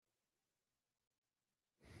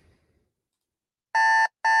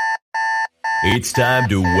It's time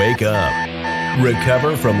to wake up,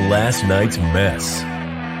 recover from last night's mess,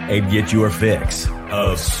 and get your fix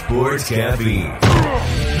of sports caffeine.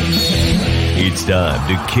 It's time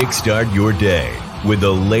to kickstart your day with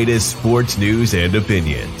the latest sports news and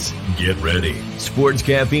opinions. Get ready. Sports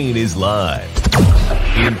Caffeine is live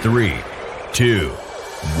in 3, 2,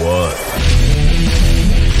 1.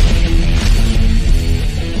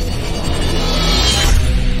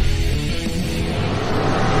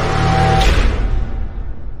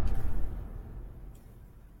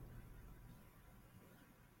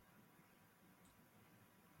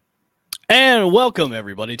 And welcome,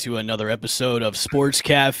 everybody, to another episode of Sports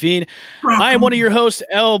Caffeine. I am one of your hosts,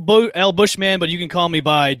 L. Bushman, but you can call me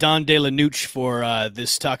by Don De La Nooch for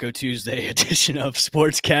this Taco Tuesday edition of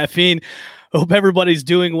Sports Caffeine. Hope everybody's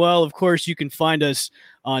doing well. Of course, you can find us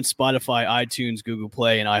on Spotify, iTunes, Google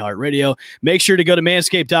Play, and iHeartRadio. Make sure to go to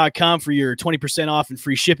manscaped.com for your 20% off and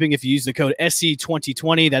free shipping if you use the code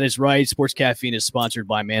SC2020. That is right. Sports Caffeine is sponsored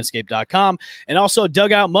by manscaped.com. And also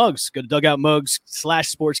Dugout Mugs. Go to Dugout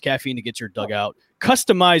Mugs/Sports Caffeine to get your Dugout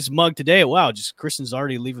customized mug today. Wow, just Kristen's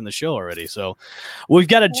already leaving the show already. So we've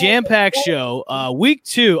got a jam-packed show. Week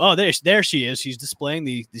 2. Oh, there she is. She's displaying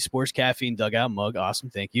the Sports Caffeine Dugout mug.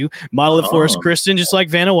 Awesome. Thank you. Model it for us, Kristen, just like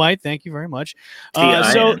Vanna White. Thank you very much.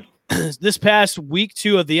 So this past week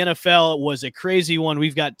 2 of the NFL was a crazy one.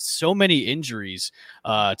 We've got so many injuries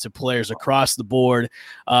to players across the board.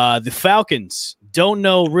 The Falcons don't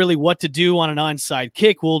know really what to do on an onside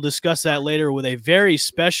kick. We'll discuss that later with a very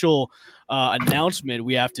special announcement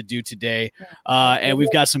we have to do today. And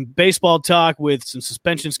we've got some baseball talk with some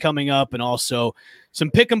suspensions coming up and also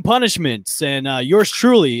some pick 'em punishments. And yours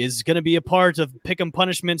truly is going to be a part of pick 'em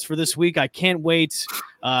punishments for this week. I can't wait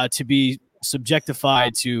to be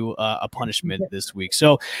subjectified to a punishment this week.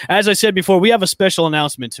 So as I said before, we have a special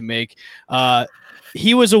announcement to make.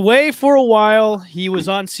 He was away for a while. He was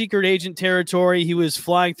on secret agent territory. He was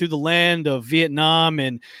flying through the land of Vietnam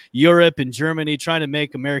and Europe and Germany, trying to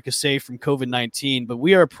make America safe from COVID-19. But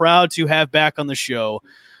we are proud to have back on the show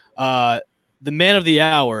the man of the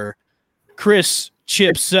hour, Chris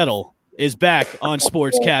Chip Settle, is back on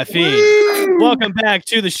Sports Caffeine. Welcome back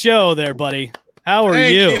to the show there, buddy. How are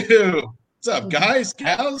you? Thank you. What's up, guys?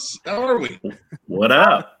 Cows? How are we? What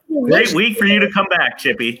up? Great week for you to come back,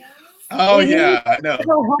 Chippy. Oh, yeah, I know.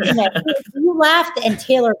 You laughed and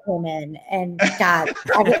Taylor came in, and God, it's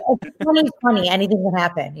 2020. Anything can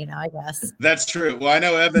happen, I guess. That's true. Well, I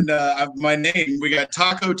know, Evan, my name, we got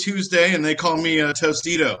Taco Tuesday, and they call me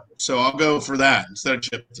Tostito. So I'll go for that instead of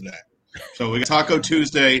Chip today. So we got Taco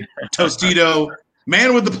Tuesday, Tostito,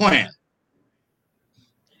 man with the plan.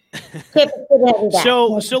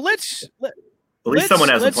 So let's at least someone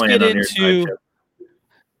has a plan on your side.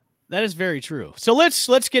 That is very true. So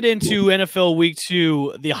let's get into NFL Week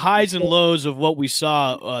 2, the highs and lows of what we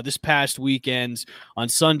saw this past weekend on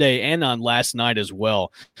Sunday and on last night as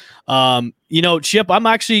well. Chip, I'm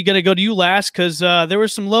actually going to go to you last because there were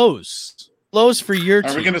some lows for your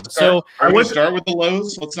team. Are we going to start? Start with the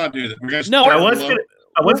lows? Let's not do that.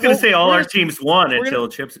 I was going to say all our teams won until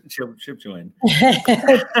Chip joined.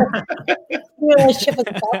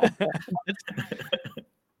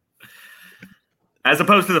 As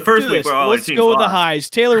opposed to the first week where all our teams Let's go with lost. the highs.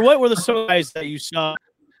 Taylor, what were the highs that you saw?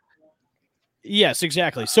 Yes,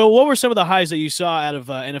 exactly. So what were some of the highs that you saw out of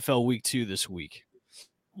NFL Week 2 this week?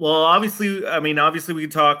 Well, obviously we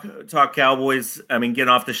can talk Cowboys. Getting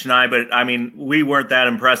off the schneid, but we weren't that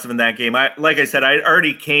impressive in that game. Like I said, I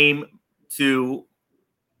already came to,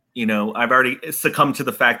 I've already succumbed to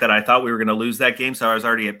the fact that I thought we were going to lose that game, so I was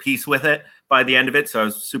already at peace with it by the end of it. So I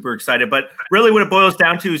was super excited. But really, what it boils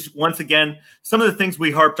down to is, once again, some of the things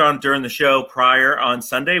we harped on during the show prior on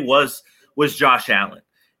Sunday was Josh Allen.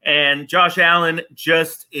 And Josh Allen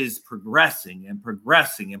just is progressing and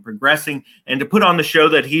progressing and progressing. And to put on the show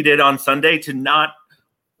that he did on Sunday, the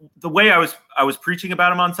way I was preaching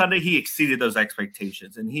about him on Sunday, he exceeded those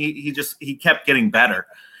expectations, and he kept getting better.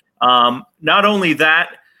 Not only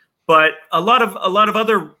that, but a lot of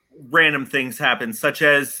other random things happened, such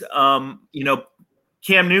as Cam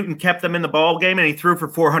Newton kept them in the ball game and he threw for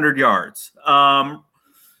 400 yards.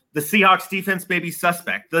 The Seahawks defense may be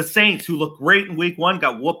suspect. The Saints, who looked great in week 1,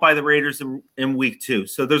 got whooped by the Raiders in week 2.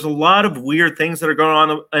 So there's a lot of weird things that are going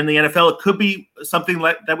on in the NFL. It could be something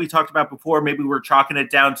that we talked about before. Maybe we're chalking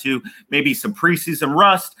it down to maybe some preseason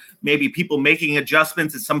rust, maybe people making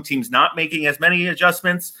adjustments and some teams not making as many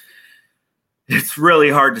adjustments. It's really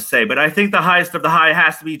hard to say, but I think the highest of the high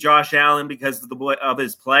has to be Josh Allen because of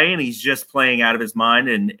his play, and he's just playing out of his mind,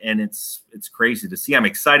 and it's crazy to see. I'm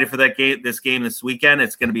excited for this game this weekend.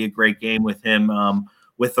 It's going to be a great game with him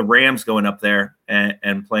with the Rams going up there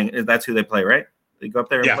and playing. That's who they play, right? They go up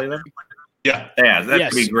there and play there? Yeah. Yeah,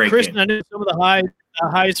 that could be a great Kristen, game. I know some of the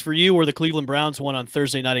highs for you were the Cleveland Browns won on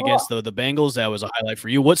Thursday night against the Bengals. That was a highlight for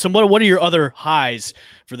you. What are your other highs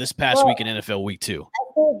for this past week in NFL Week 2?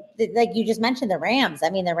 Like you just mentioned, the Rams.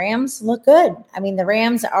 I mean, the Rams look good. I mean, the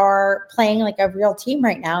Rams are playing like a real team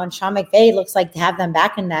right now, and Sean McVay looks like to have them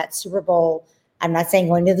back in that Super Bowl. I'm not saying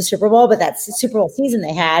going to the Super Bowl, but that Super Bowl season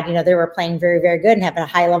they had, they were playing very, very good and having a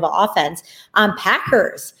high level offense.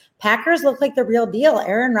 Packers look like the real deal.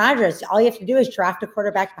 Aaron Rodgers, all you have to do is draft a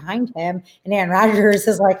quarterback behind him, and Aaron Rodgers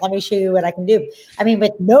is like, let me show you what I can do. I mean,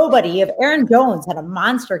 with nobody, if Aaron Jones had a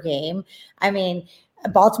monster game, I mean,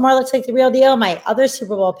 Baltimore looks like the real deal. My other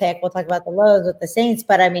Super Bowl pick, we'll talk about the lows with the Saints,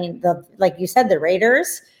 but I mean, like you said, the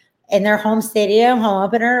Raiders in their home stadium, home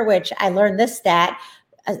opener, which I learned this stat,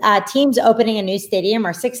 teams opening a new stadium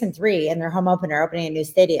are 6-3 in their home opener, opening a new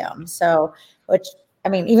stadium. So, which, I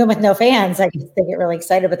mean, even with no fans, I guess they get really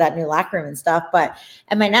excited about that new locker room and stuff. But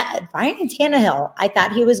Ryan Tannehill, I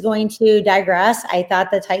thought he was going to digress. I thought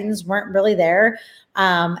the Titans weren't really there.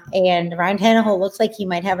 And Ryan Tannehill looks like he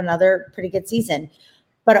might have another pretty good season.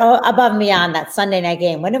 But above and beyond that Sunday night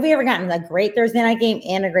game, when have we ever gotten a great Thursday night game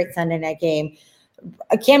and a great Sunday night game?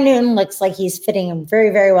 Cam Newton looks like he's fitting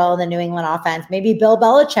very, very well in the New England offense. Maybe Bill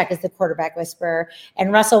Belichick is the quarterback whisperer,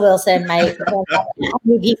 and Russell Wilson might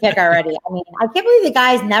MVP pick already. I mean, I can't believe the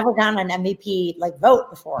guy's never gotten an MVP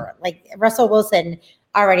vote before. Like Russell Wilson,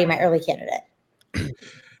 already my early candidate.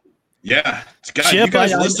 Yeah, Chip, you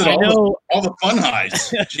guys listed all the fun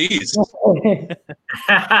highs. Jeez.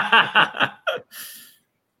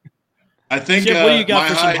 I think. Chip, what do you got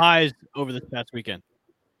for some highs over this past weekend?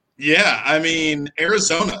 Yeah, I mean,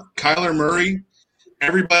 Arizona, Kyler Murray,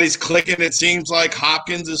 everybody's clicking. It seems like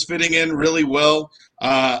Hopkins is fitting in really well.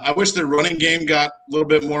 I wish their running game got a little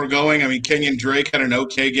bit more going. I mean, Kenyon Drake had an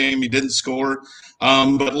okay game. He didn't score.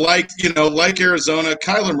 But like Arizona,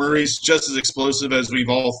 Kyler Murray's just as explosive as we've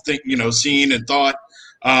all seen and thought.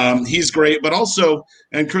 He's great. But also,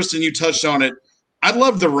 and Kristen, you touched on it, I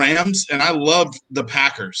love the Rams and I love the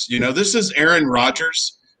Packers. This is Aaron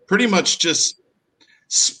Rodgers pretty much just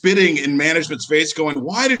spitting in management's face going,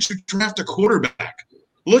 why did you draft a quarterback?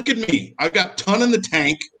 Look at me. I've got a ton in the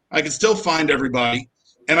tank. I can still find everybody,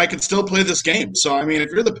 and I can still play this game. So, I mean,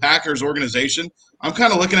 if you're the Packers organization, I'm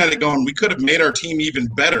kind of looking at it going, we could have made our team even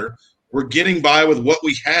better. We're getting by with what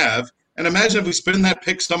we have. And imagine if we spend that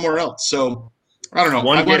pick somewhere else. So, I don't know.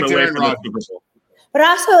 One game away from the Super Bowl. But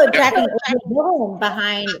also tracking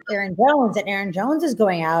behind Aaron Jones, and Aaron Jones is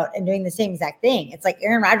going out and doing the same exact thing. It's like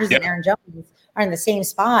Aaron Rodgers and Aaron Jones are in the same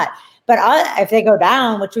spot. But if they go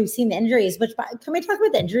down, which we've seen the injuries, can we talk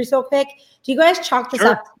about the injuries real quick? Do you guys chalk this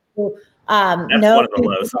up to no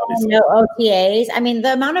OTAs? I mean,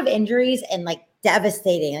 the amount of injuries and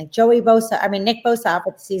devastating, like Nick Bosa out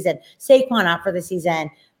for the season, Saquon out for the season,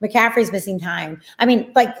 McCaffrey's missing time. I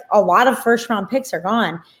mean, a lot of first round picks are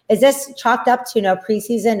gone. Is this chalked up to no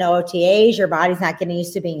preseason, no OTAs, your body's not getting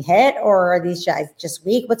used to being hit, or are these guys just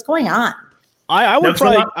weak? What's going on? I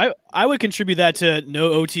would contribute that to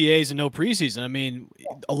no OTAs and no preseason. I mean,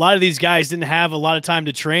 a lot of these guys didn't have a lot of time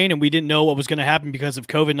to train, and we didn't know what was going to happen because of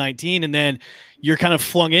COVID-19. And then you're kind of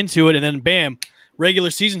flung into it, and then bam,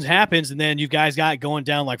 regular season happens, and then you guys got going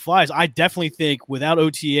down like flies. I definitely think without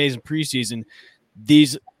OTAs and preseason,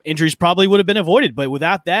 these injuries probably would have been avoided. But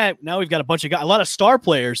without that, now we've got a lot of star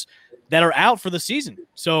players that are out for the season.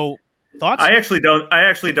 So. Thoughts? I actually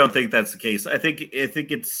don't think that's the case. I think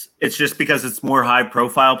it's just because it's more high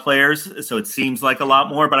profile players, so it seems like a lot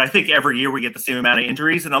more. But I think every year we get the same amount of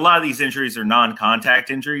injuries, and a lot of these injuries are non-contact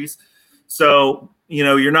injuries. So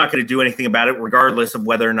you're not going to do anything about it, regardless of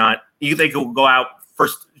whether or not they go out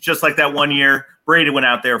first. Just like that one year, Brady went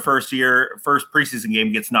out there first preseason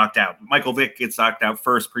game, gets knocked out. Michael Vick gets knocked out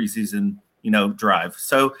first preseason drive.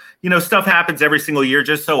 So, stuff happens every single year.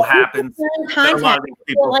 Just so happens that a lot of these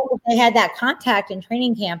people, if they had that contact in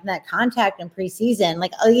training camp and that contact in preseason,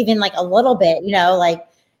 even a little bit,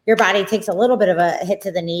 your body takes a little bit of a hit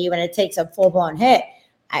to the knee when it takes a full blown hit.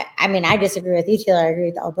 I mean, I disagree with you, Taylor. I agree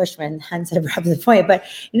with Al Bushman. Hence, I brought up the point, but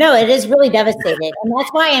it is really devastating. And that's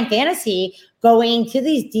why in fantasy, going to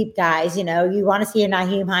these deep guys, you want to see a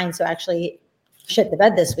Nyheim Hines who actually shit the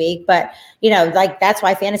bed this week, but that's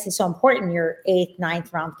why fantasy is so important. Your 8th,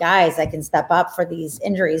 9th round guys that can step up for these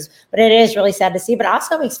injuries, but it is really sad to see, but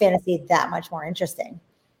also makes fantasy that much more interesting.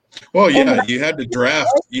 Well, yeah, you had to draft.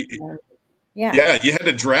 You had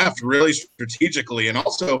to draft really strategically, and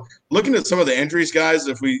also looking at some of the injuries, guys.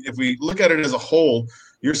 If we look at it as a whole,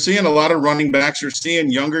 you're seeing a lot of running backs. You're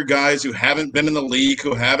seeing younger guys who haven't been in the league,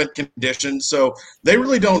 who haven't conditioned. So they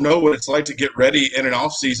really don't know what it's like to get ready in an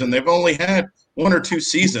offseason. They've only had 1 or 2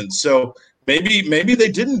 seasons. So maybe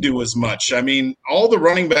they didn't do as much. I mean, all the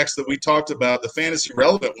running backs that we talked about, the fantasy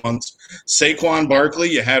relevant ones, Saquon Barkley,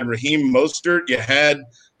 you had Raheem Mostert, you had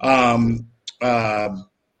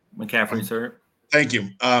McCaffrey, sir. Thank you.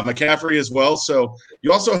 McCaffrey as well. So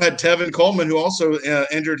you also had Tevin Coleman, who also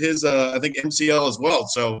injured his, I think, MCL as well.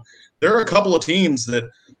 So there are a couple of teams that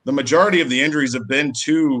the majority of the injuries have been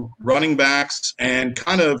to running backs and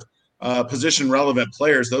kind of position-relevant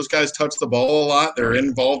players. Those guys touch the ball a lot. They're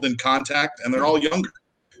involved in contact, and they're all younger.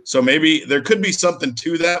 So maybe there could be something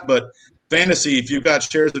to that. But fantasy, if you've got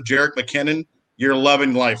shares of Jerick McKinnon, you're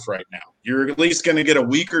loving life right now. You're at least going to get a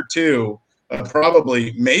week or two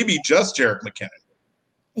probably maybe just Jerick McKinnon.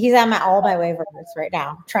 He's on all my waivers right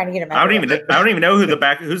now, trying to get him. I don't even know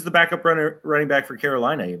who's the backup running back for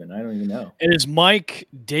Carolina. Even I don't even know. It is Mike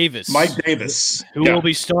Davis. Who will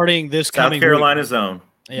be starting this coming South Carolina zone.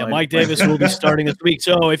 Yeah, Mike Davis will be starting this week.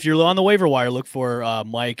 So if you're on the waiver wire, look for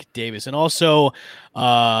Mike Davis, and also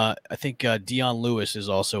I think Dion Lewis is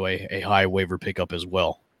also a high waiver pickup as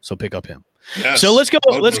well. So pick up him. Yes. So let's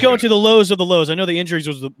go into the lows of the lows. I know the injuries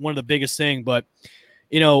was one of the biggest thing, but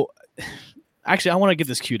actually I want to get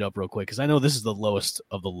this queued up real quick because I know this is the lowest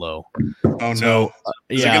of the low. Oh no!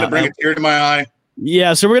 Is it going to bring a tear to my eye?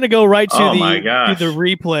 Yeah, so we're going to go right to the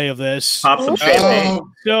replay of this. Pop some champagne.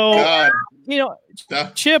 God.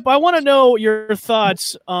 Chip, I want to know your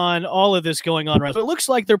thoughts on all of this going on. Right, so it looks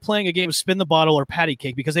like they're playing a game of spin the bottle or patty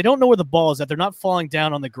cake because they don't know where the ball is at. They're not falling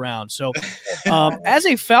down on the ground. So, as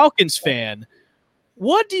a Falcons fan,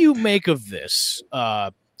 what do you make of this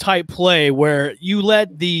type play where you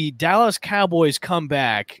let the Dallas Cowboys come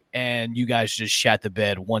back and you guys just shat the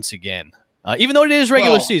bed once again? Even though it is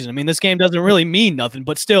regular season, I mean, this game doesn't really mean nothing,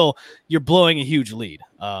 but still, you're blowing a huge lead.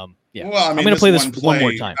 Yeah. Well, I mean, I'm going to play this one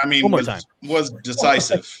more time. I mean, was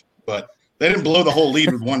decisive, but they didn't blow the whole lead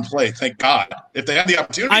with one play. Thank God. If they had the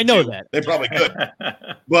opportunity, I know that they probably could.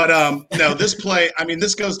 But no, this play. I mean,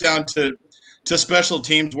 this goes down to special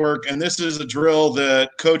teams work, and this is a drill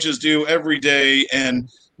that coaches do every day. And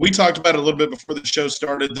we talked about it a little bit before the show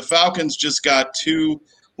started. The Falcons just got too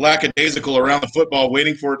lackadaisical around the football,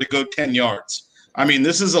 waiting for it to go 10 yards. I mean,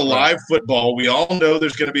 this is a live football. We all know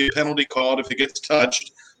there's going to be a penalty called if it gets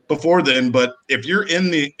touched before then, but if you're in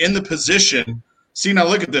the position, see, now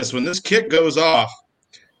look at this. When this kick goes off,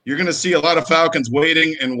 you're going to see a lot of Falcons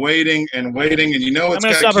waiting, and you know it's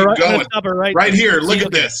got to keep going. Right here, look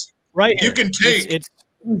at this. Right, you can take.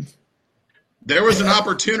 There was an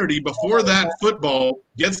opportunity before that football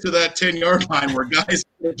gets to that 10-yard line where guys.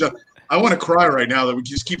 I want to cry right now that we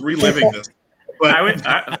just keep reliving this. But I was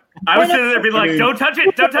sitting there being like, don't touch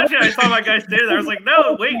it. I saw my guy standing there. I was like,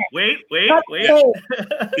 no, wait.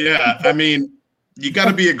 Yeah, I mean, you got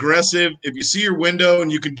to be aggressive. If you see your window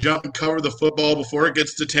and you can jump and cover the football before it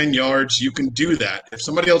gets to 10 yards, you can do that. If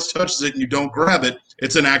somebody else touches it and you don't grab it,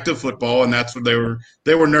 it's an active football, and that's what they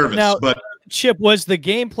were nervous. Now, but Chip, was the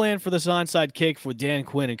game plan for this onside kick for Dan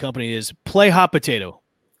Quinn and company is play hot potato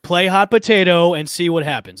and see what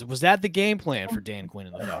happens? Was that the game plan for Dan Quinn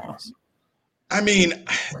and the Falcons? I mean,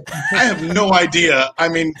 I have no idea. I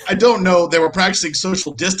mean, I don't know. They were practicing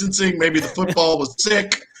social distancing. Maybe the football was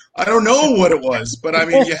sick. I don't know what it was, but I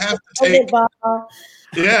mean, you have to take.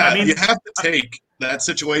 Yeah, you have to take that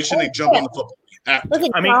situation and jump on the football. Look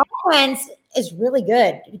at offense is really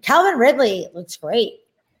good. Calvin Ridley looks great.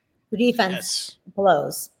 The defense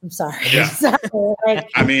blows. I'm sorry. Yeah.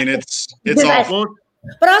 I mean, it's awful.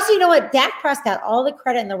 But also, you know what? Dak Prescott, all the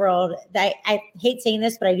credit in the world. I hate saying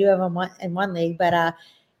this, but I do have him in one league. But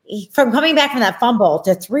from coming back from that fumble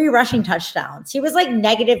to 3 rushing touchdowns, he was like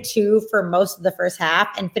 -2 for most of the first half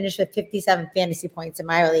and finished with 57 fantasy points in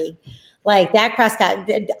my league. Like Dak Prescott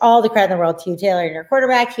did all the credit in the world to you, Taylor, and your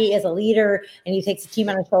quarterback. He is a leader, and he takes the team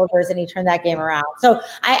on his shoulders, and he turned that game around. So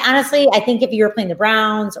I think if you were playing the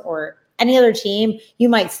Browns or any other team, you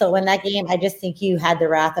might still win that game. I just think you had the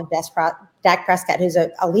wrath of Dak Prescott, who's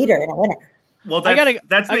a leader and a winner. Well, Taylor,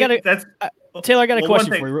 I got a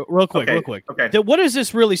question for you real quick. Okay. What does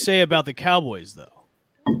this really say about the Cowboys, though?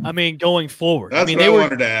 I mean, going forward. That's what I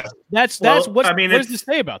wanted to ask. What does this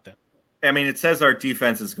say about them? I mean, it says our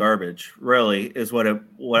defense is garbage, really, is what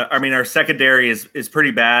I mean, our secondary is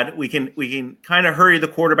pretty bad. We can kind of hurry the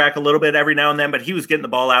quarterback a little bit every now and then, but he was getting the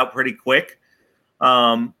ball out pretty quick.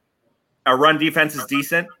 Our run defense is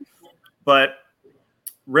decent, but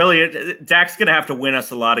really, Dak's going to have to win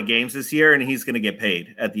us a lot of games this year, and he's going to get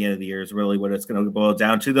paid at the end of the year. Is really what it's going to boil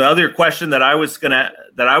down to. The other question that I was going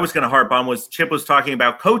to harp on was Chip was talking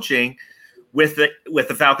about coaching. with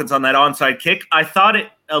the Falcons on that onside kick. I thought it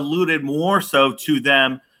alluded more so to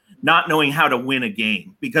them not knowing how to win a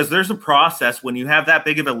game, because there's a process when you have that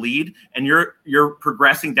big of a lead and you're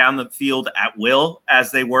progressing down the field at will,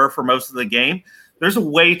 as they were for most of the game. There's a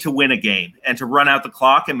way to win a game and to run out the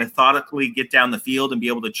clock and methodically get down the field and be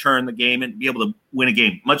able to churn the game and be able to win a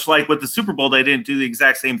game. Much like with the Super Bowl, they didn't do the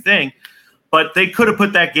exact same thing, but they could have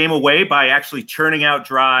put that game away by actually churning out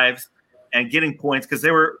drives and getting points, because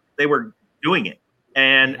they were doing it.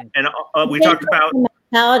 And we talked about the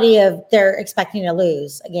mentality of they're expecting to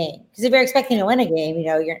lose a game, because if you're expecting to win a game,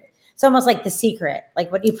 it's almost like The Secret,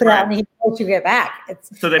 like what you put out and you get back.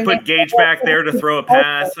 So they put Gage back there to throw a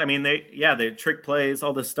pass. I mean, they trick plays,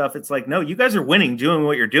 all this stuff. It's like, no, you guys are winning, doing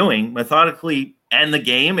what you're doing, methodically end the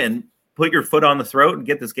game and put your foot on the throat and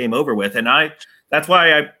get this game over with. And that's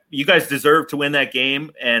why you guys deserve to win that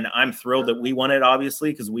game. And I'm thrilled that we won it,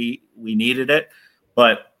 obviously, because we needed it.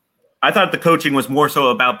 But I thought the coaching was more so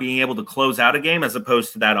about being able to close out a game as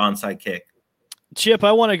opposed to that onside kick. Chip,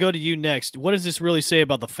 I want to go to you next. What does this really say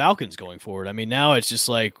about the Falcons going forward? I mean, now it's just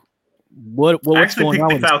like, what's going on? I actually picked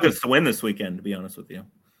the Falcons to win this weekend, to be honest with you.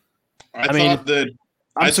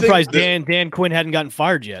 I'm surprised Dan Quinn hadn't gotten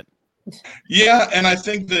fired yet. Yeah, and I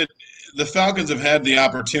think that the Falcons have had the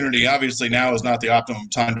opportunity. Obviously, now is not the optimum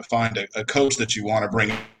time to find a coach that you want to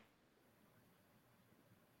bring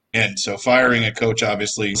in. So firing a coach,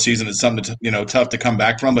 obviously, season is something tough to come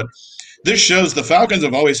back from. But this shows the Falcons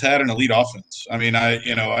have always had an elite offense. I mean, I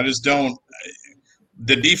just don't.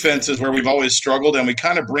 The defense is where we've always struggled, and we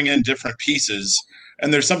kind of bring in different pieces.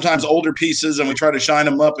 And there's sometimes older pieces, and we try to shine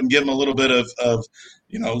them up and give them a little bit of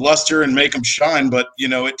luster and make them shine. But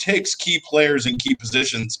it takes key players in key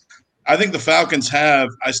positions. I think the Falcons have.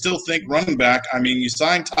 I still think running back. I mean, you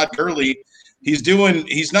signed Todd Gurley.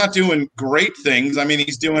 He's not doing great things. I mean,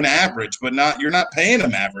 he's doing average, but you're not paying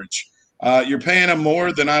him average. You're paying him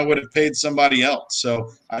more than I would have paid somebody else.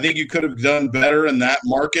 So I think you could have done better in that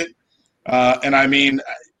market. And I mean,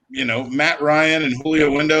 Matt Ryan and Julio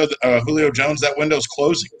Jones, that window's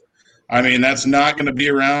closing. I mean, that's not going to be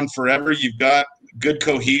around forever. You've got good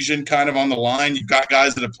cohesion kind of on the line. You've got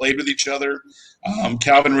guys that have played with each other.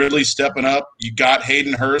 Calvin Ridley stepping up. You got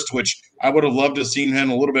Hayden Hurst, which I would have loved to have seen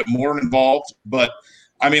him a little bit more involved. But,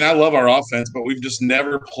 I mean, I love our offense, but we've just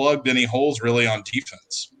never plugged any holes really on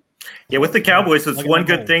defense. Yeah, with the Cowboys, it's one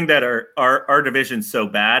good thing that our division's so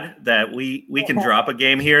bad that we can drop a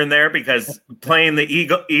game here and there, because playing the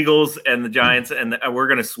Eagles and the Giants, and we're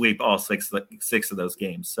going to sweep all six of those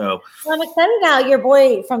games. So I'm excited now. Your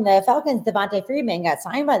boy from the Falcons, Devontae Freeman, got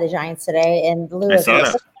signed by the Giants today, and Lewis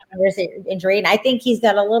injury, and I think he's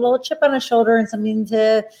got a little chip on his shoulder and something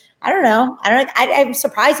to. I don't know. I'm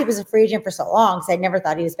surprised he was a free agent for so long, because I never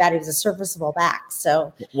thought he was bad. He was a serviceable back.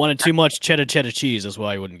 So wanted too much cheddar cheese. That's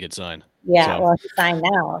why he wouldn't get signed. Yeah, well, he's signed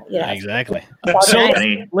now. Yeah, exactly.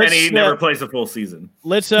 And he never plays a full season.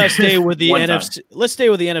 Let's stay with the NFC. Let's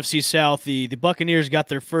stay with the NFC South. The Buccaneers got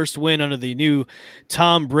their first win under the new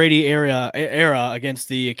Tom Brady era against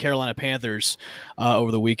the Carolina Panthers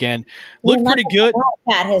over the weekend. Looked pretty good.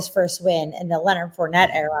 Had his first win in the Leonard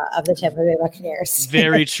Fournette era of the Tampa Bay Buccaneers.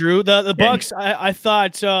 Very true. The Bucs, I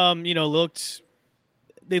thought,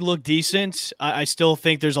 they look decent. I still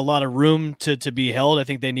think there's a lot of room to be held. I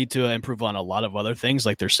think they need to improve on a lot of other things,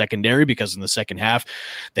 like their secondary, because in the second half,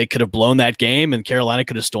 they could have blown that game and Carolina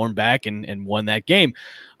could have stormed back and won that game.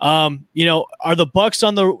 Are the Bucs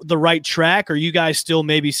on the right track? Or are you guys still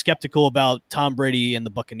maybe skeptical about Tom Brady and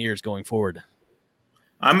the Buccaneers going forward?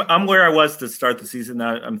 I'm where I was to start the season.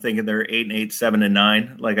 I'm thinking they're 8-8,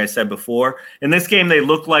 7-9, like I said before. In this game, they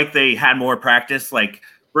looked like they had more practice. Like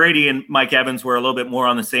Brady and Mike Evans were a little bit more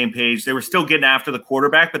on the same page. They were still getting after the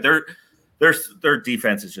quarterback, but their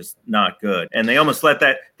defense is just not good. And they almost let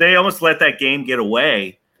that game get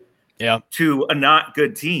away to a not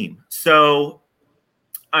good team. So,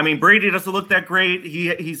 I mean, Brady doesn't look that great.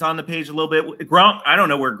 He's on the page a little bit. Gronk, I don't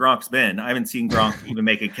know where Gronk's been. I haven't seen Gronk even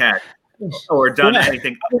make a catch or done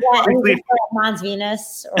anything. Mons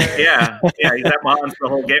Venus. Yeah, he's at Mons the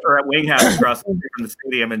whole game, or at Winghouse across from the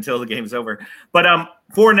stadium until the game's over. But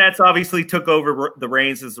Fournette's obviously took over the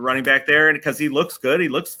reins as the running back there, and because he looks good, he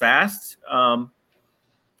looks fast.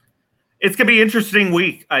 It's gonna be an interesting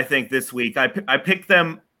week, I think. This week, I picked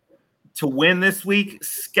them to win this week,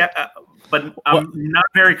 but I'm not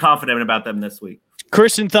very confident about them this week.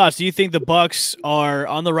 Kristen, thoughts? Do you think the Bucs are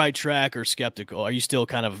on the right track or skeptical? Are you still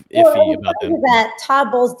kind of iffy about them? That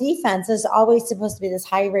Todd Bowles defense is always supposed to be this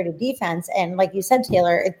high-rated defense, and like you said,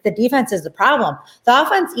 Taylor, the defense is the problem. The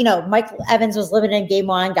offense, Mike Evans was limited in game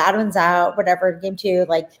 1, Godwin's out, whatever, game 2.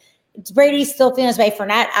 Like Brady's still feeling his way.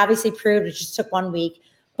 Fournette obviously proved it just took 1 week.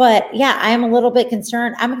 But yeah, I am a little bit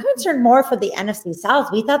concerned. I'm concerned more for the NFC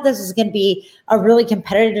South. We thought this was going to be a really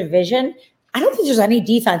competitive division. I don't think there's any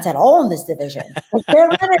defense at all in this division. Like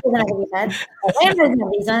Carolina doesn't have a defense. Atlanta doesn't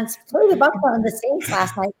have defense. Clearly, the Bucs on the Saints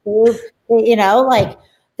last night too.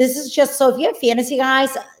 This is just so. If you have fantasy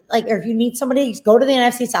guys, or if you need somebody, go to the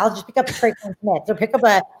NFC South. Just pick up Traquan Smith or pick up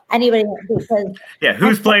anybody because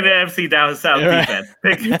who's playing the NFC down South defense?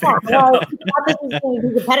 This is going to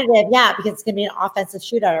be competitive, because it's going to be an offensive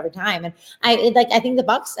shootout every time. And I think the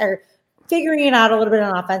Bucs are figuring it out a little bit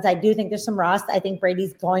on offense. I do think there's some rust. I think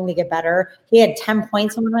Brady's going to get better. He had 10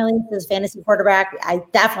 points on my league as fantasy quarterback. I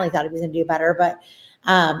definitely thought he was going to do better, but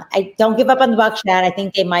I don't give up on the Bucs yet. I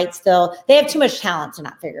think they might still. They have too much talent to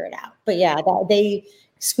not figure it out. But they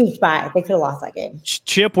squeaked by. They could have lost that game.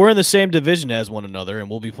 Chip, we're in the same division as one another, and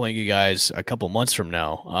we'll be playing you guys a couple months from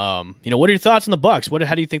now. What are your thoughts on the Bucs?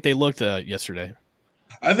 How do you think they looked yesterday?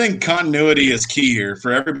 I think continuity is key here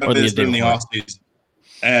for everybody that's been in the offseason.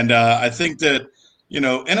 And I think that,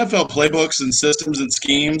 NFL playbooks and systems and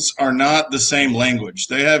schemes are not the same language.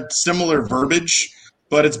 They have similar verbiage,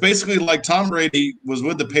 but it's basically like Tom Brady was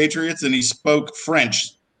with the Patriots and he spoke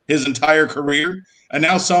French his entire career. And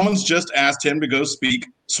now someone's just asked him to go speak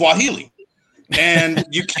Swahili. And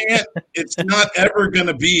you can't – it's not ever going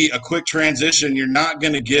to be a quick transition. You're not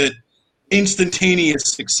going to get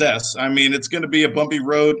instantaneous success. I mean, it's going to be a bumpy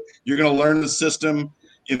road. You're going to learn the system.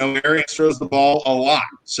 Arians throws the ball a lot.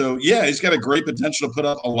 So, he's got a great potential to put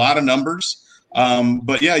up a lot of numbers.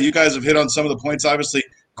 But, you guys have hit on some of the points. Obviously,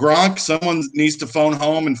 Gronk, someone needs to phone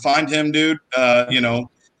home and find him, dude. I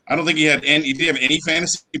don't think he had any – did he have any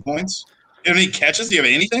fantasy points? Did he have any catches? Do you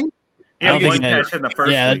have anything? Yeah, one catch in the first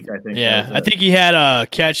week, I think. Yeah, I think he had a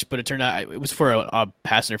catch, but it turned out it was for a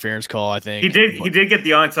pass interference call, I think. He did get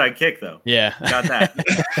the onside kick, though. Yeah. Got that.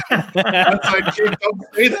 Onside kick, don't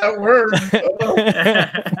say that word.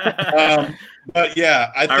 But,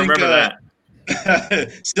 I remember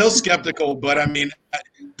that. Still skeptical, but, I mean,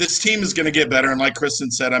 this team is going to get better. And like Kristen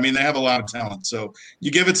said, I mean, they have a lot of talent. So you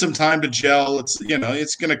give it some time to gel. It's,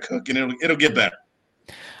 it's going to cook, and it'll get better.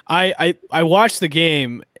 I watched the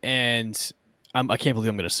game, and I can't believe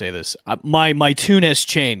I'm going to say this. My tune has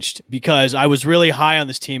changed because I was really high on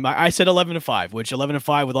this team. I said 11-5, which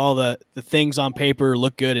 11-5 with all the things on paper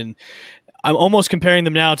look good, and I'm almost comparing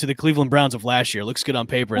them now to the Cleveland Browns of last year. Looks good on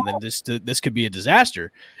paper, and then this could be a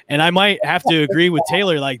disaster. And I might have to agree with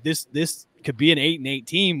Taylor. Like this could be an 8-8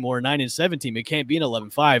 team or a 9-7 team. It can't be an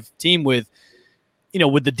 11-5 team with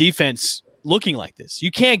the defense looking like this. You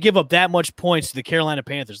can't give up that much points to the Carolina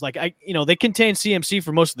Panthers. They contained CMC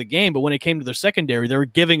for most of the game, but when it came to their secondary, they were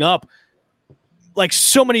giving up like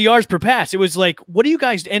so many yards per pass. It was like, what do you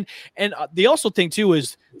guys? And the also thing too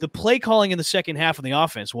is the play calling in the second half of the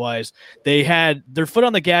offense was they had their foot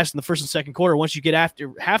on the gas in the first and second quarter. Once you get after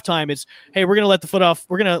halftime, it's, hey, we're gonna let the foot off.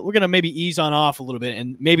 We're gonna maybe ease on off a little bit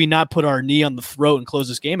and maybe not put our knee on the throat and close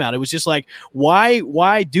this game out. It was just like,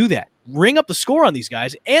 why do that? Ring up the score on these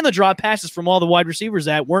guys and the drop passes from all the wide receivers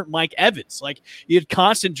that weren't Mike Evans. Like, you had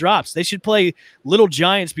constant drops. They should play little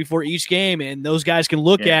giants before each game, and those guys can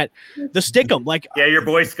look at the stick 'em. Like, your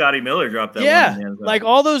boy Scotty Miller dropped that. Yeah, like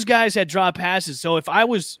all those guys had drop passes. So if I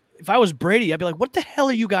was Brady, I'd be like, what the hell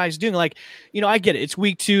are you guys doing? Like, I get it. It's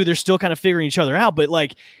week 2. They're still kind of figuring each other out, but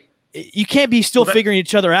like, you can't be still figuring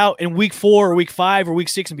each other out in week 4 or week 5 or week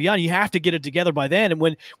 6 and beyond. You have to get it together by then. And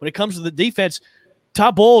when it comes to the defense,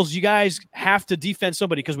 top bowls, you guys have to defend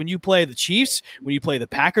somebody, because when you play the Chiefs, when you play the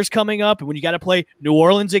Packers coming up, and when you got to play New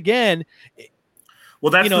Orleans again. Well,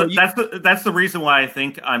 that's the reason why I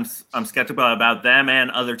think I'm skeptical about them and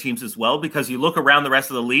other teams as well, because you look around the rest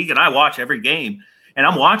of the league, and I watch every game, and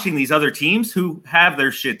I'm watching these other teams who have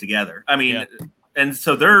their shit together. I mean, and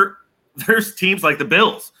so there's teams like the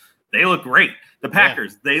Bills, they look great. The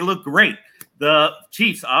Packers, they look great. The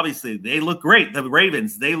Chiefs, obviously, they look great. The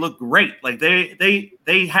Ravens, they look great. Like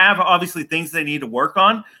they have obviously things they need to work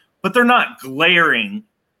on, but they're not glaring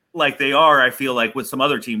like they are, I feel like, with some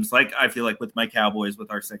other teams. Like I feel like with my Cowboys,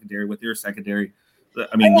 with our secondary, with your secondary.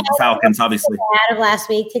 I mean, the Falcons, obviously. The bad of last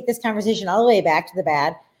week. Take this conversation all the way back to the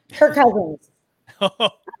bad. Kirk Cousins,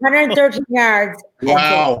 113 yards.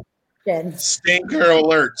 Wow. Stinker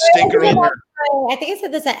alert. Stinker alert. I think I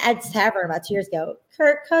said this at Ed's Tavern about 2 years ago.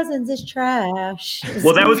 Kirk Cousins is trash.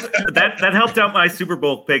 Well, that helped out my Super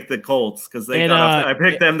Bowl pick, the Colts, because I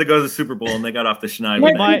picked them to go to the Super Bowl, and they got off the schneid.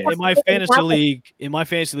 In my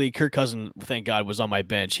fantasy league, Kirk Cousins, thank God, was on my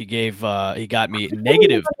bench. He got me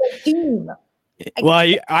negative.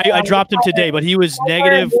 Well, I dropped him today, but he was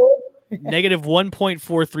negative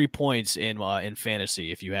 1.43 points in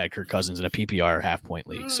fantasy if you had Kirk Cousins in a PPR half-point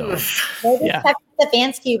league. So, Check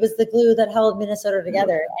Stefanski was the glue that held Minnesota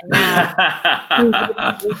together, and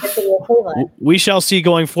now we shall see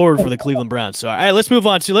going forward for the Cleveland Browns. So, all right, let's move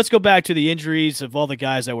on. Let's go back to the injuries of all the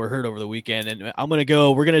guys that were hurt over the weekend, and we're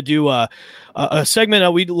going to do a segment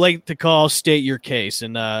that we'd like to call State Your Case.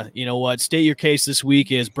 And you know what? State Your Case this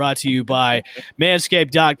week is brought to you by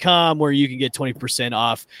Manscaped.com, where you can get 20%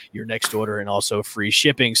 off your next order and also free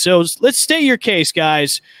shipping. So let's state your case,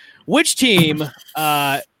 guys. Which team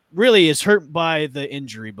really is hurt by the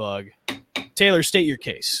injury bug? Taylor, state your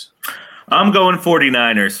case. I'm going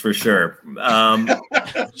 49ers for sure.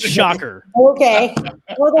 Shocker. Okay.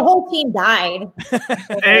 Well, the whole team died.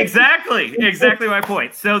 Exactly my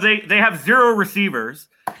point. So they have 0 receivers,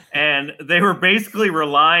 and they were basically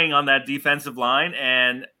relying on that defensive line,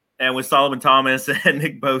 and with Solomon Thomas and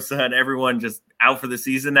Nick Bosa and everyone just out for the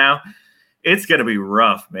season now, it's going to be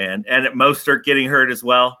rough, man. And Mostert getting hurt as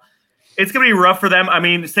well. It's going to be rough for them. I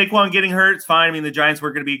mean, Saquon getting hurt, it's fine. I mean, the Giants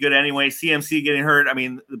were going to be good anyway. CMC getting hurt. I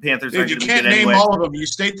mean, the Panthers are going to be good anyway. You can't name all of them. You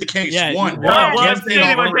state the case. Yeah, One team.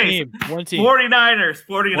 One team.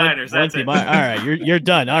 49ers. That's it. All right, you're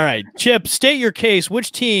done. All right, Chip, state your case.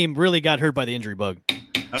 Which team really got hurt by the injury bug?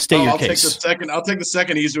 State your case. I'll take the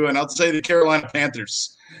second easy one. I'll say the Carolina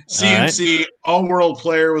Panthers. CMC, all-world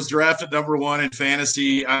player, was drafted number 1 in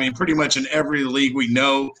fantasy. I mean, pretty much in every league we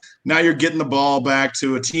know. Now you're getting the ball back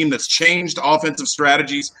to a team that's changed offensive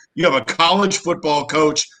strategies. You have a college football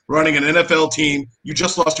coach running an NFL team. You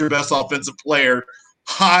just lost your best offensive player.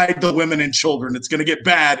 Hide the women and children. It's going to get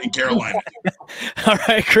bad in Carolina. All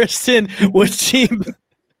right, Kristen, which team?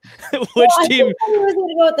 I thought he was going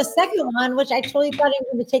to go with the second one, which I totally thought he was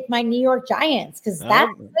going to take my New York Giants, because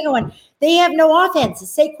that's the second one. They have no offense.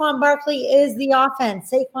 Saquon Barkley is the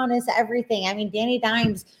offense. Saquon is everything. I mean, Danny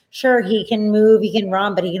Dimes, sure, he can move, he can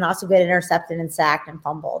run, but he can also get intercepted and sacked and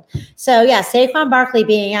fumbled. So, yeah, Saquon Barkley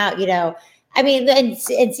being out, I mean, and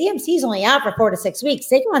CMC's only out for 4 to 6 weeks.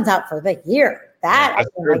 Saquon's out for the year. That is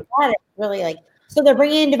really so they're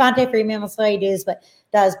bringing in Devontae Freeman. We'll see what he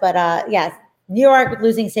does, but New York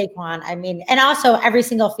losing Saquon. I mean, and also every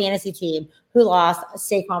single fantasy team who lost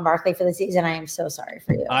Saquon Barkley for the season. I am so sorry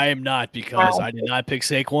for you. I am not, because I did not pick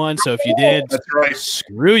Saquon. So if you did, that's right.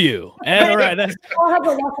 Screw you. And all right, we'll have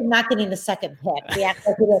the luck of not getting the second pick. We act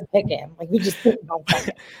like we didn't pick him. Like we just didn't know.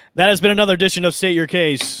 That has been another edition of State Your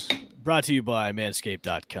Case, brought to you by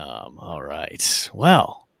Manscaped.com. All right.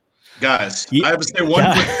 Well, guys, I have to say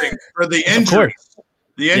one quick thing for the injuries.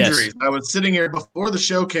 The injuries. Yes. I was sitting here before the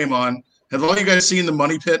show came on. Have all you guys seen The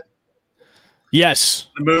Money Pit? Yes.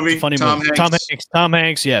 The movie? Funny movie. Tom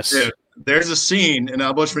Hanks, yes. Dude, there's a scene, and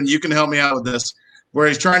Al Bushman, you can help me out with this, where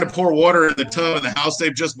he's trying to pour water in the tub in the house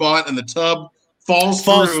they've just bought, and the tub falls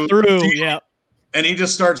through. Yeah. And he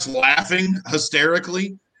just starts laughing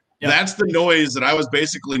hysterically. Yep. That's the noise that I was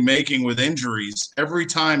basically making with injuries every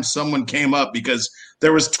time someone came up, because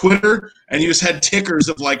there was Twitter, and you just had tickers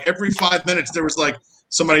of like every 5 minutes there was like,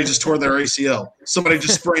 somebody just tore their ACL. Somebody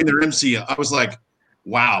just sprained their MCL. I was like,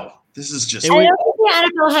 wow, this is just. I don't think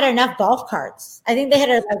the NFL had enough golf carts. I think they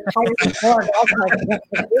had more golf carts.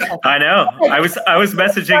 I know. I was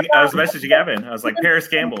messaging Evan. I was like, Paris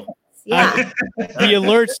Campbell. Yeah. The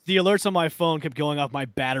alerts on my phone kept going off. My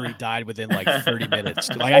battery died within like 30 minutes.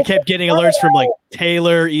 Like I kept getting alerts from like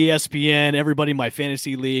Taylor, ESPN, everybody in my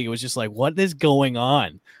fantasy league. It was just like, what is going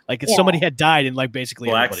on? Like somebody had died, and like basically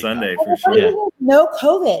Black Sunday died. for sure. Yeah. No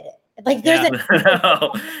COVID. Like there's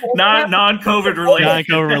not non-COVID related.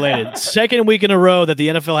 Non-COVID related. Second week in a row that the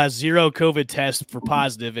NFL has 0 COVID tests for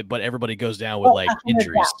positive, but everybody goes down with like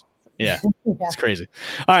injuries. Yeah, it's crazy.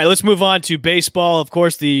 All right, let's move on to baseball. Of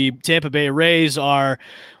course, the Tampa Bay Rays are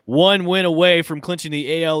 1 win away from clinching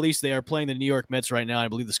the AL East. They are playing the New York Mets right now. I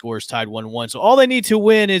believe the score is tied 1-1. So all they need to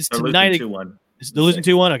win is tonight. They're losing 2-1. They're losing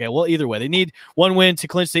 2-1? Okay, well, either way. They need 1 win to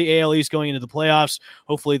clinch the AL East going into the playoffs.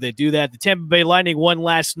 Hopefully they do that. The Tampa Bay Lightning won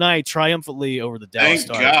last night triumphantly over the Dallas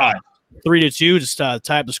Stars. Thank God. 3-2, just tie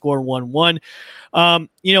up the score 1-1.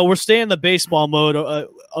 We're staying in the baseball mode.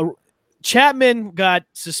 Chapman got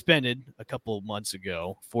suspended a couple of months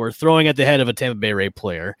ago for throwing at the head of a Tampa Bay Ray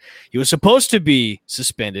player. He was supposed to be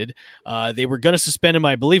suspended. They were going to suspend him,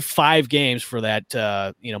 I believe, 5 games for that,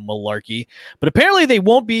 malarkey. But apparently they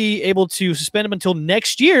won't be able to suspend him until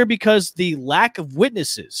next year because the lack of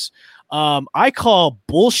witnesses. I call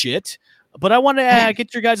bullshit. But I want to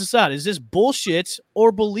get your guys' thought. Is this bullshit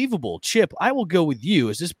or believable? Chip, I will go with you.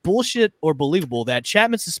 Is this bullshit or believable that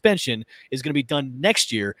Chapman's suspension is going to be done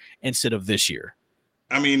next year instead of this year?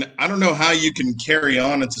 I mean, I don't know how you can carry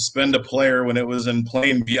on and suspend a player when it was in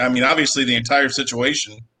plain view. I mean, obviously the entire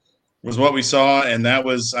situation was what we saw, and that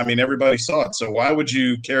was, I mean, everybody saw it. So why would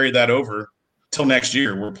you carry that over till next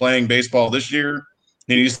year? We're playing baseball this year.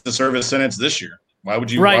 He needs to serve his sentence this year. Why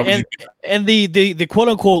would you? Right, Why would you and the quote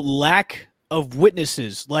unquote lack of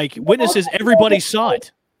witnesses, like witnesses, everybody saw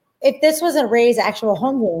it. If this was a Rays actual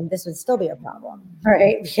home game, this would still be a problem,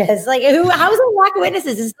 right? Because how is there a lack of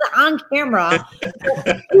witnesses? This is on camera.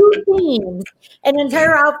 2 teams, an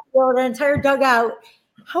entire outfield, an entire dugout.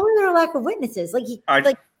 How are there a lack of witnesses?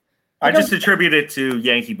 I just attribute it to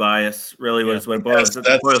Yankee bias. Really, was what it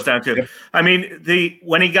boils down to. I mean,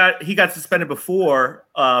 when he got suspended before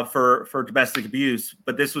for domestic abuse,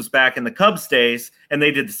 but this was back in the Cubs days, and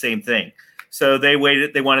they did the same thing. So they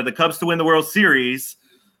waited. They wanted the Cubs to win the World Series.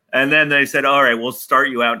 And then they said, all right, we'll start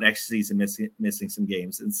you out next season missing some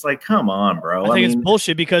games. It's like, come on, bro. I think it's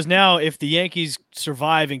bullshit because now if the Yankees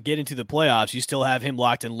survive and get into the playoffs, you still have him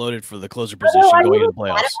locked and loaded for the closer position going into the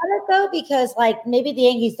playoffs. I don't know, because maybe the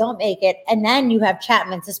Yankees don't make it, and then you have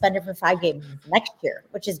Chapman suspended for 5 games next year,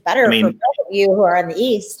 which is better for both of you who are in the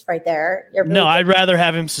East right there. I'd rather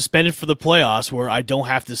have him suspended for the playoffs where I don't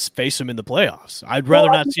have to face him in the playoffs. I'd rather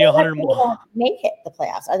not see 100 more. Make it the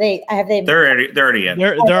playoffs. Are they? Have they? They're already in.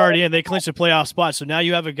 They're already in. They clinched a playoff spot. So now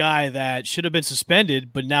you have a guy that should have been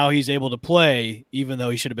suspended, but now he's able to play even though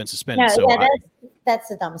he should have been suspended. That's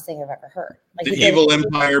the dumbest thing I've ever heard. The evil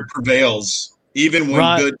empire prevails, even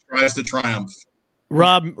when good tries to triumph.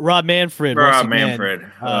 Rob Manfred.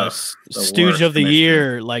 Stooge of the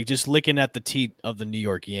year, just licking at the teat of the New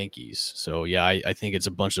York Yankees. So yeah, I think it's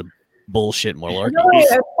a bunch of bullshit malarkey.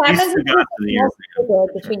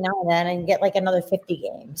 Between now and then, and get another 50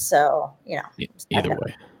 games. So either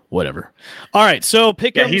way, whatever. All right, so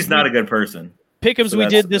pick. Yeah, he's not a good person. Pick'ems we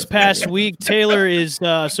did this past week. Taylor is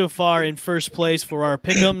so far in first place for our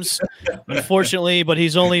pick'ems, unfortunately, but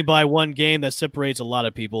he's only by 1 game. That separates a lot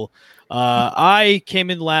of people. I came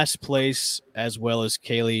in last place as well as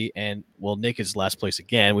Kaylee, and Nick is last place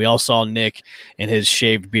again. We all saw Nick and his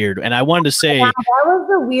shaved beard, and I wanted to say that was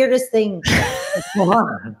the weirdest thing.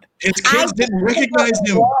 His kids didn't recognize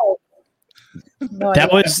him. That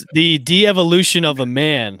was the de-evolution of a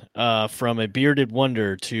man from a bearded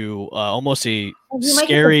wonder to almost a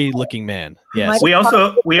scary-looking man. Yes. We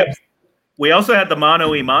also had the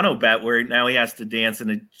mano a mano bet where now he has to dance in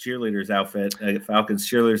a cheerleader's outfit, a Falcons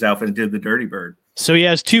cheerleader's outfit, and do the Dirty Bird. So he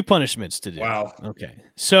has 2 punishments to do. Wow. Okay.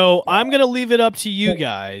 So I'm going to leave it up to you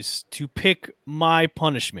guys to pick my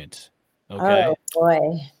punishment. Okay. Oh, boy.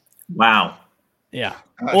 Wow. Yeah.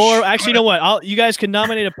 Or actually, you know what? You guys can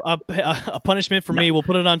nominate a punishment for me. We'll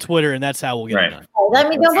put it on Twitter, and that's how we'll get it done. Let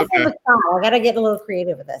me don't look at the song. I gotta get a little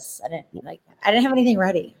creative with this. I didn't have anything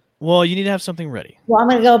ready. Well, you need to have something ready. Well, I'm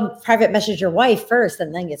gonna go private message your wife first,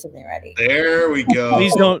 and then get something ready. There we go.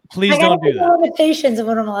 Please don't do that. Limitations of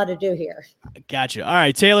what I'm allowed to do here. Gotcha. All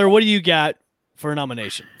right, Taylor, what do you got for a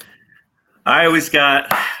nomination? I always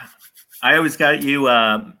got you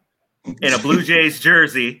in a Blue Jays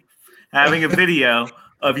jersey, having a video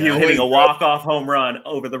of you hitting a walk-off home run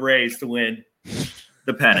over the Rays to win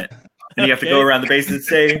the pennant. And you have to go around the bases and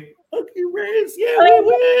say, okay, Rays, yeah, we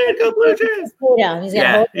win, go Blue Jays.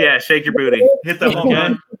 Yeah, shake your booty. Hit the home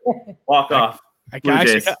run, walk off. I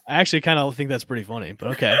actually kind of think that's pretty funny, but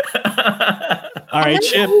okay. All right,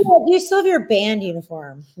 Chip. Do you still have your band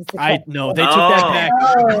uniform? No, they took that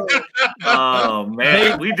back. Oh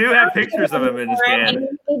man, we do have pictures of him in his band.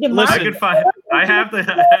 Listen, I could find. I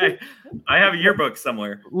have a yearbook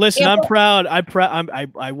somewhere. Listen, I'm proud.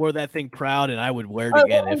 I wore that thing proud, and I would wear it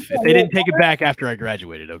again if they didn't take it back after I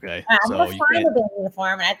graduated. Okay, I'm gonna find the band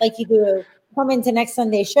uniform, and I'd like you to come into next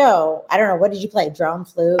Sunday's show. I don't know. What did you play? Drum,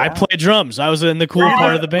 flute? I played drums. I was in the cool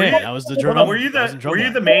part of the band. I was the drum. Were you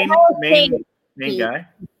the main guy?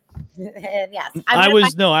 Yes. I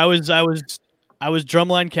was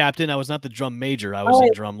drumline captain. I was not the drum major. I was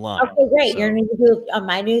in drum line. Okay, great. So. You're going to do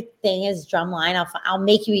my new thing is drum line. I'll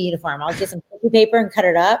make you a uniform. I'll get some tissue paper and cut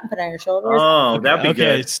it up and put it on your shoulders. Oh, that'd be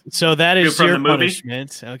good. So that is your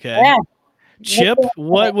punishment. Okay. Yeah. Chip,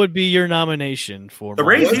 what would be your nomination for the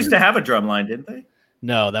Rays? Used to have a drum line, didn't they?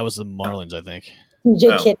 No, that was the Marlins, I think.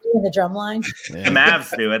 Kitty in the drum line. Yeah. The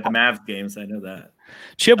Mavs do at the Mavs games. I know that.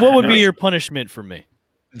 Chip, what would be your punishment for me?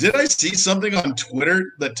 Did I see something on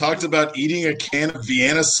Twitter that talked about eating a can of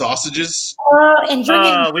Vienna sausages? And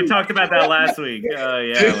drinking. We talked about that last week.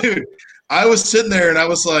 Yeah. Dude, I was sitting there and I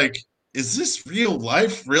was like, is this real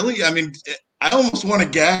life? Really? I mean, I almost want to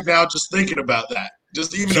gag now just thinking about that.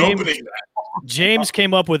 Just even opening that. James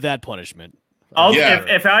came up with that punishment.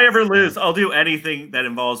 If I ever lose, I'll do anything that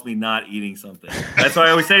involves me not eating something. That's why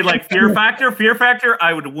I always say, fear factor,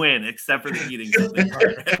 I would win, except for the eating something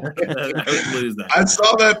part. I would lose that. I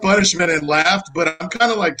saw that punishment and laughed, but I'm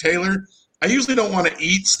kind of like Taylor. I usually don't want to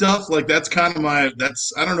eat stuff. Like that's kind of I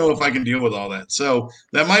don't know if I can deal with all that. So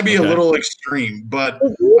that might be a little extreme, but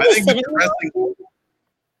I think the dressing.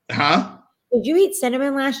 Huh? Did you eat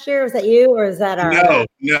cinnamon last year? Was that you, or is that our? No.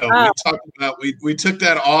 We took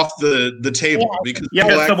that off the table because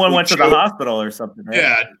someone went to the hospital or something. Right?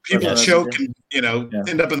 Yeah, people choke and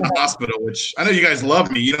end up in the hospital. Which I know you guys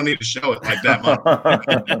love me. You don't need to show it like that much.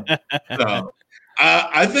 So,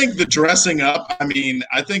 I think the dressing up. I mean,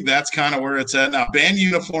 I think that's kind of where it's at now. Band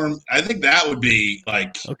uniform. I think that would be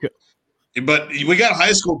like okay. But we got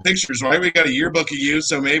high school pictures, right? We got a yearbook of you,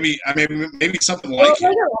 so maybe something like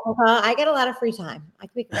it. I get a lot of free time. I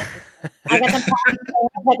can make I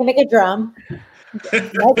can make a drum.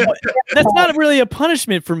 That's not really a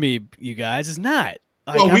punishment for me, you guys. It's not.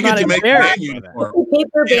 Well, we get to make the band uniform. We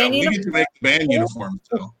get to make the band uniform.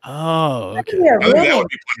 So. Oh, okay. I think that would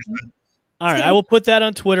be punishment. All right, I will put that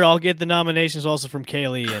on Twitter. I'll get the nominations also from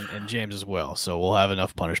Kaylee and James as well. So we'll have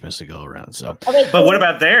enough punishments to go around. So, but what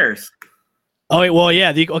about theirs? Oh, wait, well,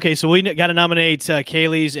 yeah. Okay, so we got to nominate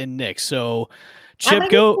Kaylee's and Nick's. So, Chip,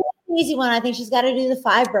 go. Easy one. I think she's got to do the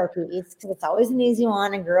 5 burpees because it's always an easy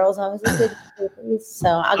one, and girls always do burpees. So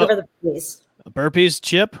I'll give her the burpees. Burpees,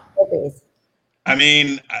 Chip. Burpees. I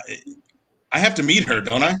mean, I have to meet her,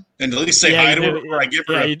 don't I? And at least say hi to her before I give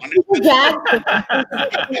her a punishment. I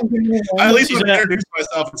at least want to introduce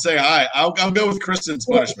myself and say hi. I'll go with Kristen's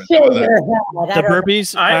punishment. The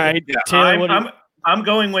burpees. All right, Taylor. I'm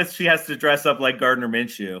going with she has to dress up like Gardner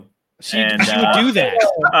Minshew. She would do that.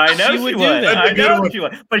 I know she would. I know she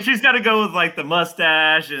would. But she's got to go with like the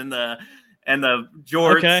mustache and the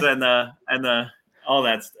jorts and the all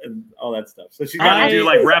that stuff. So she's got to do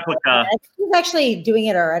like replica. She's actually doing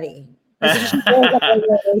it already.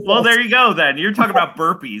 Well, there you go. Then you're talking about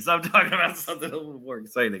burpees. I'm talking about something a little more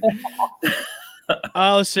exciting.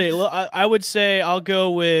 I'll say. I would say I'll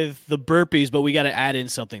go with the burpees, but we got to add in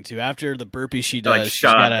something too. After the burpees, she does like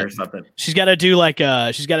shot or something. She's got to do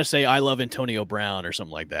she's got to say "I love Antonio Brown" or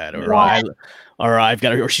something like that, or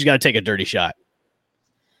or she's got to take a dirty shot.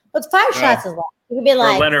 Well, it's 5 shots is long. You could be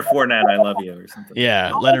like Leonard Fournette, "I love you" or something.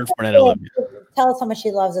 Yeah, Leonard Fournette, "I love you." Tell us how much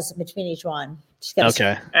she loves us between each one.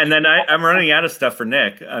 Okay. And then I'm running out of stuff for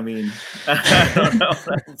Nick. I mean, I don't know.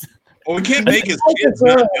 Well, we can't make his kids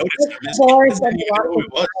not notice him.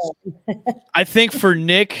 I think for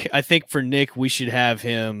Nick, we should have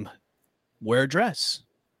him wear a dress.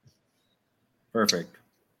 Perfect.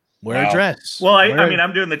 Wear a dress. Well, I mean,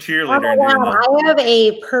 I'm doing the cheerleader. I have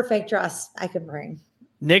a perfect dress I can bring.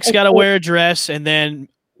 Nick's got to wear a dress, and then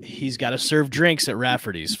he's got to serve drinks at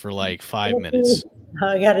Rafferty's for like 5 minutes.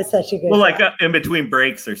 Oh, God, it's such a good. Well, like in between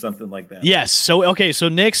breaks or something like that. Yes. So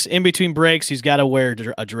Nick's in between breaks. He's got to wear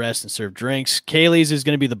a dress and serve drinks. Kaylee's is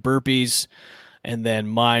going to be the burpees, and then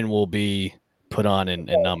mine will be put on and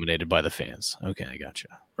nominated by the fans. Okay, I gotcha.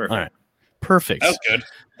 Perfect. All right. Perfect. That's good.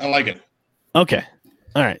 I like it. Okay.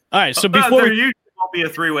 All right. So before there usually won't be a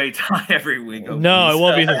 3-way tie every week. No, it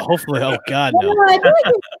won't be. Hopefully, oh God, no. I feel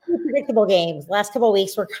like it's predictable games. Last couple of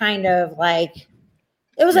weeks were kind of like.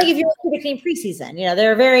 It was like if you were predicting preseason,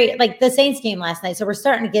 they're very like the Saints game last night. So we're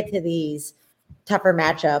starting to get to these tougher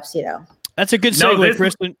matchups, That's a good segue,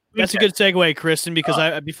 Kristen. That's a good segue, Kristen,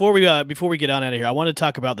 because before we get on out of here, I want to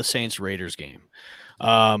talk about the Saints Raiders game.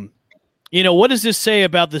 What does this say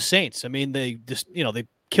about the Saints? I mean, they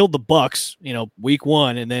killed the Bucs, week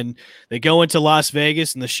 1, and then they go into Las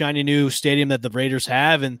Vegas and the shiny new stadium that the Raiders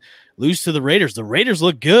have and lose to the Raiders. The Raiders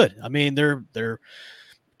look good. I mean, they're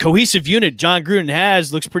cohesive unit John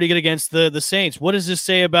Gruden looks pretty good against the Saints. What does this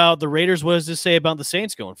say about the Raiders? What does this say about the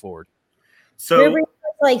Saints going forward? So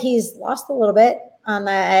like he's lost a little bit on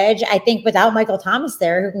the edge. I think without Michael Thomas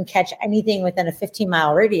there, who can catch anything within a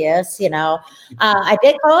 15-mile radius, I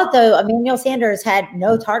did call it though. Emmanuel Sanders had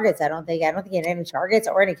no targets. I don't think he had any targets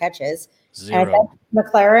or any catches. 0.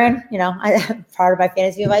 McLaren, I part of my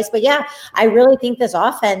fantasy advice, but yeah, I really think this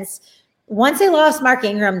offense. Once they lost Mark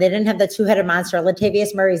Ingram, they didn't have the 2-headed monster.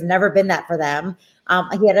 Latavius Murray's never been that for them.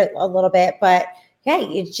 He had a little bit, but yeah,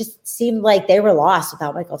 it just seemed like they were lost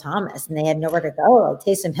without Michael Thomas, and they had nowhere to go. Like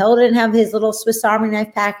Taysom Hill didn't have his little Swiss Army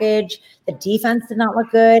knife package. The defense did not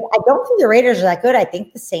look good. I don't think the Raiders are that good. I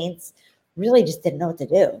think the Saints really just didn't know what to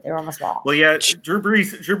do. They were almost lost. Well, yeah, Drew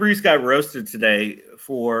Brees got roasted today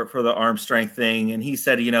for the arm strength thing, and he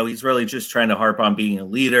said, he's really just trying to harp on being a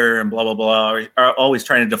leader and blah blah blah, or always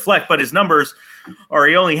trying to deflect. But his numbers are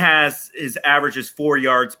he only has his average is 4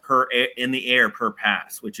 yards in the air per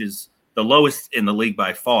pass, which is the lowest in the league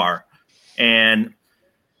by far. And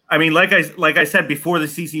I mean, like I said before the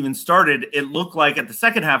season even started, it looked like at the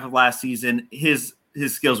second half of last season his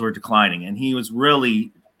skills were declining, and he was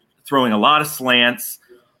really throwing a lot of slants,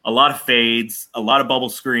 a lot of fades, a lot of bubble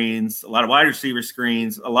screens, a lot of wide receiver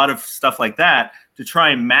screens, a lot of stuff like that to try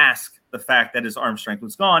and mask the fact that his arm strength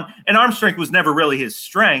was gone. And arm strength was never really his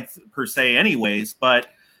strength per se anyways, but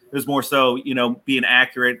it was more so, being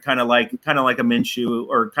accurate, kind of like a Minshew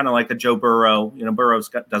or kind of like a Joe Burrow. Burrow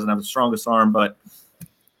doesn't have the strongest arm, but,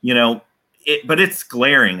 but it's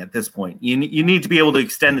glaring at this point. You need to be able to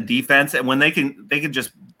extend the defense, and when they can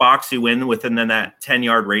just box you in within that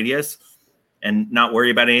 10-yard radius and not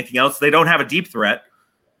worry about anything else. They don't have a deep threat.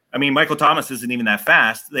 I mean, Michael Thomas isn't even that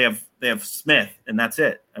fast. They have Smith, and that's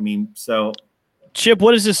it. I mean, so Chip,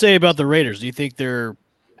 what does this say about the Raiders? Do you think they're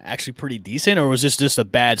actually pretty decent, or was this just a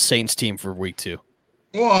bad Saints team for week 2?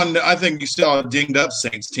 Well, I think you still have a dinged-up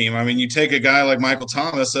Saints team. I mean, you take a guy like Michael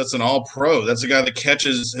Thomas, that's an all-pro. That's a guy that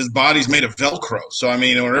catches – his body's made of Velcro. So, I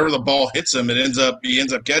mean, whenever the ball hits him, he ends up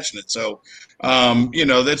catching it. So,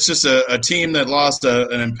 that's just a team that lost an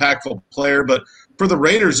impactful player. But for the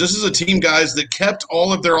Raiders, this is a team, guys, that kept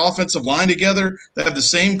all of their offensive line together. They have the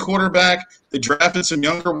same quarterback. They drafted some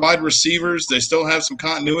younger wide receivers. They still have some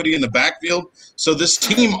continuity in the backfield. So this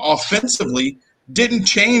team offensively – didn't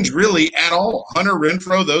change really at all. Hunter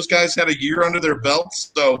Renfrow, those guys had a year under their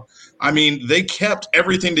belts. So, I mean, they kept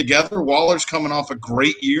everything together. Waller's coming off a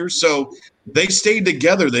great year. So they stayed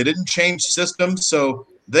together. They didn't change systems. So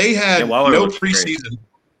they had no preseason. Great.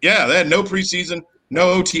 Yeah, they had no preseason,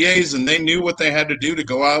 no OTAs, and they knew what they had to do to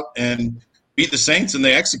go out and beat the Saints, and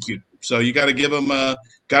they executed. So you got to give them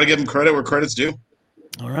credit where credit's due.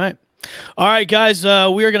 All right, guys,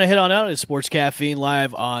 we are going to head on out at Sports Caffeine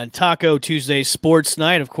live on Taco Tuesday Sports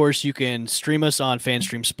Night. Of course, you can stream us on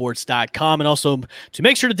fanstreamsports.com, and also to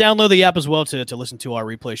make sure to download the app as well to listen to our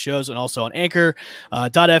replay shows, and also on Anchor,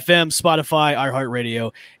 .fm, Spotify,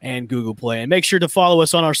 iHeartRadio, and Google Play. And make sure to follow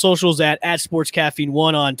us on our socials at Sports Caffeine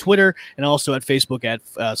 1 on Twitter, and also at Facebook at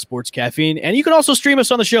Sports Caffeine. And you can also stream us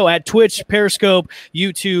on the show at Twitch, Periscope,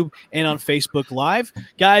 YouTube, and on Facebook Live.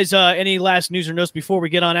 Guys, any last news or notes before we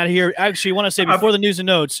get on out of here? Actually, I want to say before the news and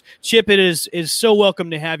notes, Chip, it is so welcome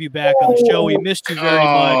to have you back on the show. We missed you very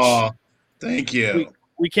much. Thank you.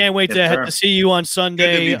 We can't wait to see you on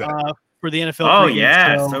Sunday for the NFL. Oh,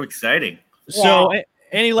 yeah. So exciting. So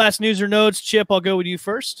any last news or notes? Chip, I'll go with you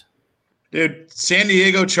first. Dude, San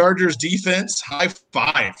Diego Chargers defense, high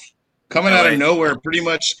five. Coming out of nowhere, pretty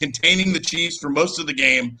much containing the Chiefs for most of the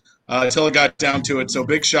game until it got down to it. So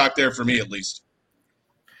big shock there for me, at least.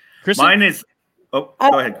 Kristen? Mine is – oh,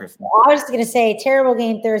 go ahead, Kristen. I was just going to say, terrible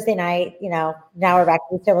game Thursday night. Now we're back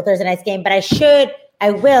to the terrible Thursday night's game. But I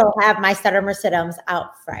will have my Stuttermer Sit-Ums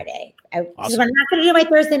out Friday. Awesome. I'm not going to do my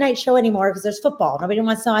Thursday night show anymore because there's football. Nobody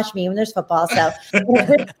wants to watch me when there's football. So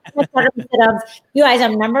you guys,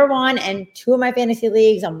 I'm number 1 in 2 of my fantasy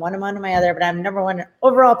leagues. I'm 1 in my other, but I'm number 1 in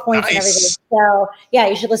overall points and everything. So yeah,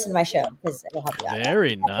 you should listen to my show because it'll help you out.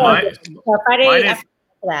 Very nice. So Friday after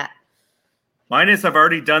that. Mine is I've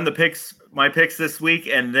already done my picks this week,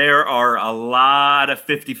 and there are a lot of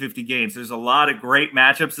 50-50 games. There's a lot of great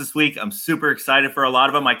matchups this week. I'm super excited for a lot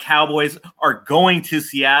of them. My Cowboys are going to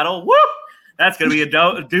Seattle. Woo! That's going to be a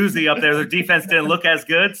doozy up there. Their defense didn't look as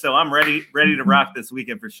good, so I'm ready to rock this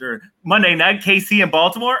weekend for sure. Monday night, KC and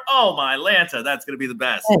Baltimore. Oh, my Lanta. That's going to be the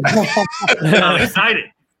best. I'm excited.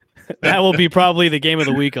 That will be probably the game of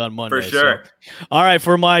the week on Monday. For sure. So. All right,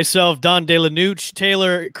 for myself, Don DeLaNucci,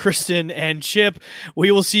 Taylor, Kristen, and Chip, we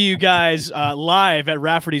will see you guys live at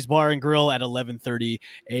Rafferty's Bar and Grill at 11:30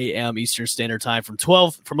 a.m. Eastern Standard Time from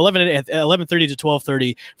 11:30 to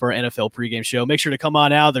 12:30 for our NFL pregame show. Make sure to come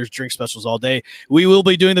on out. There's drink specials all day. We will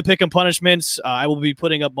be doing the pick and punishments. I will be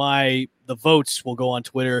putting up the votes will go on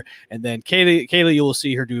Twitter, and then Kaylee, you will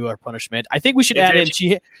see her do our punishment. I think we should add in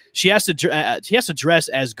she has to dress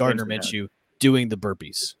as Gardner Minshew doing the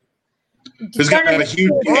burpees.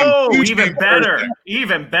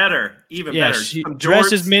 Even better. She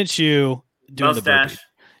dresses Minshew doing mustache. The burpees.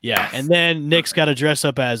 Yeah, and then Nick's got to dress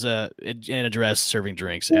up as in a dress serving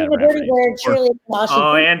drinks at Rafferty's.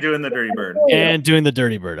 And doing the dirty bird. And doing the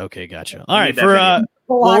dirty bird. Okay, gotcha. All right,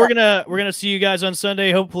 we're gonna see you guys on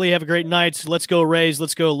Sunday. Hopefully, have a great night. Let's go Rays.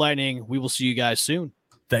 Let's go Lightning. We will see you guys soon.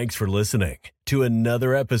 Thanks for listening to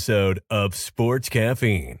another episode of Sports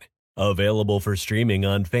Caffeine, available for streaming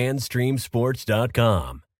on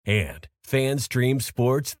FanStreamSports.com and FanStream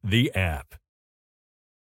Sports, the app.